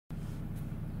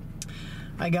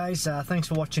Hi guys, thanks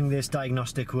for watching this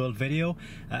Diagnostic World video.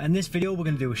 In this video we're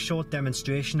going to do a short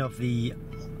demonstration of the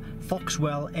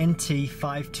Foxwell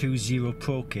NT520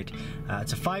 Pro Kit.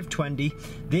 It's a 520.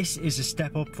 This is a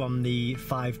step up from the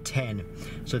 510.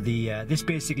 So this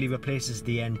basically replaces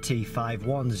the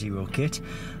NT510 kit.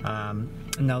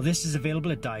 Now this is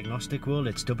available at Diagnostic World.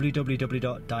 It's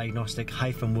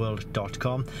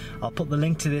www.diagnostic-world.com. I'll put the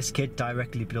link to this kit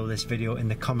directly below this video in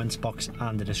the comments box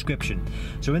and the description.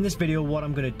 So in this video what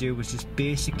I'm going to do is just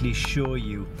basically show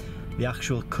you the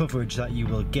actual coverage that you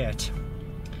will get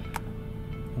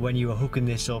when you are hooking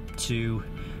this up to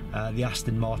the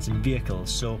Aston Martin vehicles.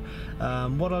 So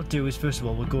what I'll do is, first of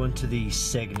all, we'll go into the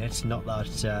Cygnet. Not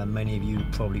that many of you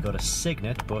probably got a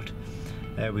Cygnet, but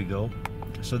there we go.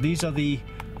 So these are the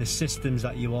systems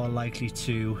that you are likely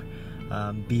to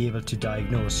be able to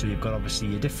diagnose. So you've got obviously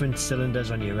your different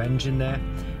cylinders on your engine there,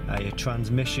 your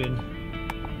transmission,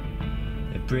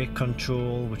 your brake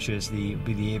control, which is be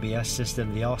the ABS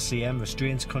system, the RCM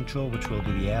restraints control, which will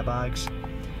be the airbags,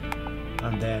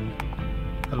 and then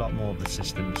a lot more of the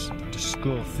systems. Just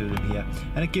scroll through them here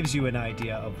and it gives you an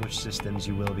idea of which systems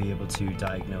you will be able to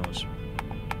diagnose.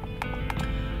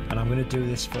 And I'm going to do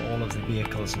this for all of the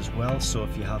vehicles as well, so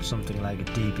if you have something like a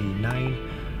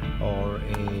DB9 or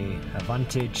a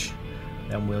Vantage,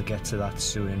 then we'll get to that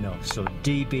soon enough. So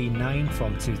DB9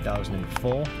 from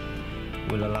 2004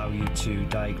 will allow you to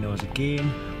diagnose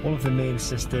again all of the main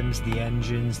systems, the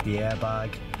engines, the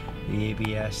airbag, the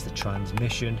ABS, the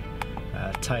transmission,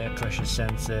 tyre pressure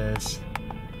sensors,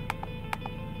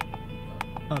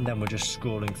 and then we're just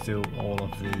scrolling through all of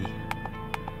the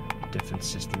different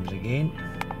systems again.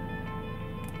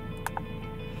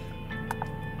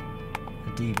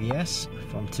 The DBS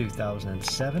from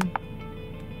 2007,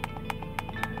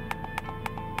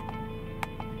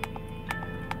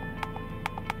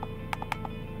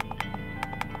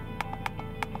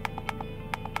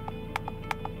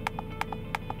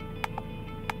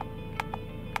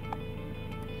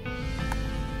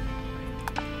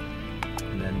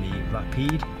 and then the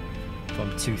Rapide from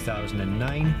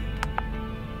 2009,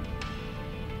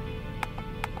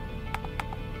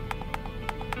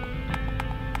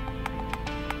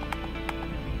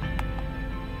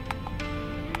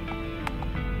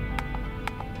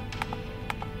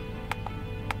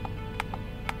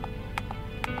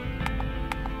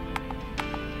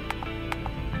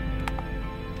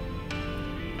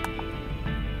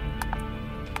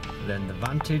 then the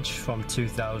Vantage from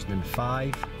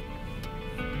 2005,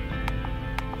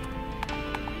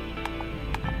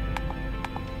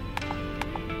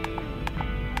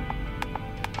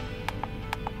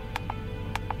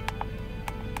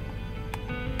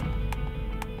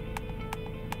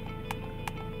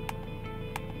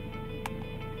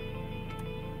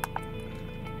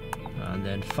 and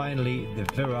then finally the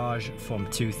Virage from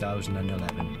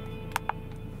 2011.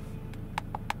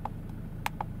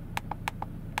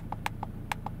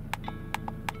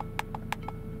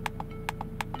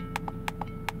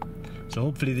 So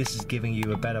hopefully this is giving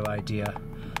you a better idea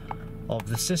of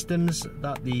the systems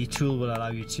that the tool will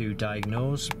allow you to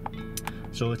diagnose.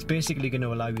 So it's basically going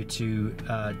to allow you to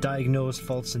diagnose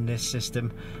faults in this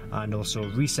system and also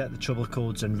reset the trouble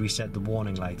codes and reset the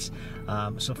warning lights.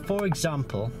 So for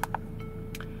example,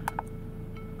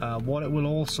 what it will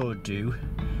also do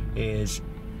is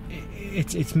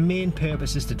its main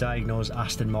purpose is to diagnose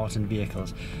Aston Martin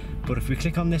vehicles. But if we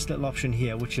click on this little option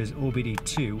here, which is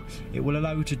OBD2, it will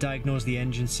allow you to diagnose the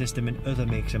engine system in other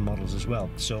makes and models as well.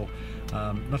 So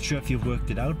not sure if you've worked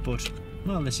it out, but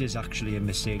well, this is actually a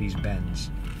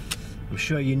Mercedes-Benz. I'm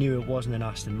sure you knew it wasn't an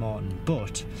Aston Martin,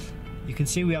 but you can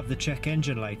see we have the check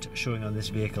engine light showing on this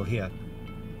vehicle here.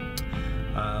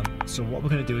 So what we're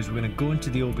going to do is we're going to go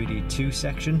into the OBD2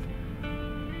 section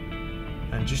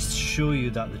and just show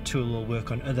you that the tool will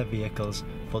work on other vehicles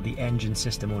for the engine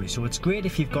system only. So it's great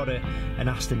if you've got an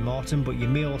Aston Martin, but you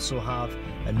may also have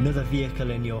another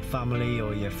vehicle in your family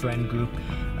or your friend group,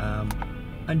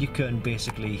 and you can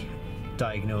basically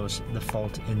diagnose the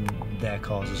fault in their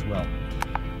cars as well.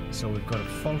 So we've got a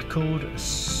fault code,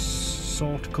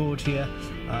 sort code here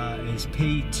is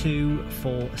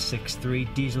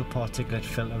P2463, diesel particulate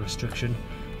filter restriction,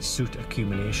 soot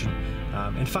accumulation.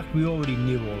 In fact, we already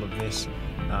knew all of this.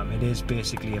 It is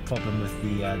basically a problem with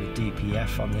the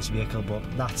DPF on this vehicle, but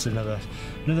that's another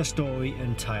story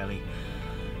entirely.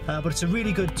 But it's a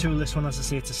really good tool, this one. As I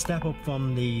say, it's a step up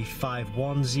from the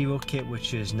 510 kit,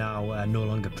 which is now no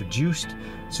longer produced.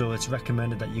 So it's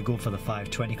recommended that you go for the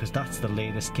 520 because that's the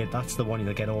latest kit. That's the one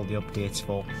you'll get all the updates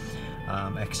for,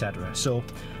 etc. So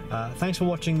Thanks for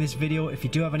watching this video. If you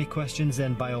do have any questions,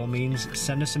 then by all means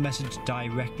send us a message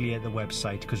directly at the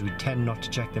website, because we tend not to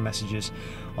check the messages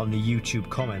on the YouTube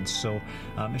comments. So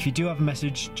if you do have a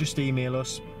message, just email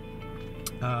us,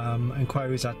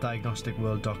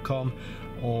 inquiries@diagnosticworld.com,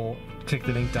 or click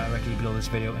the link directly below this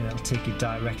video and it'll take you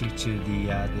directly to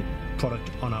the product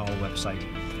on our website,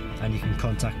 and you can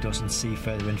contact us and see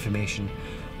further information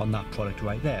on that product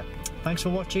right there. Thanks for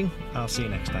watching, and I'll see you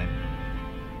next time.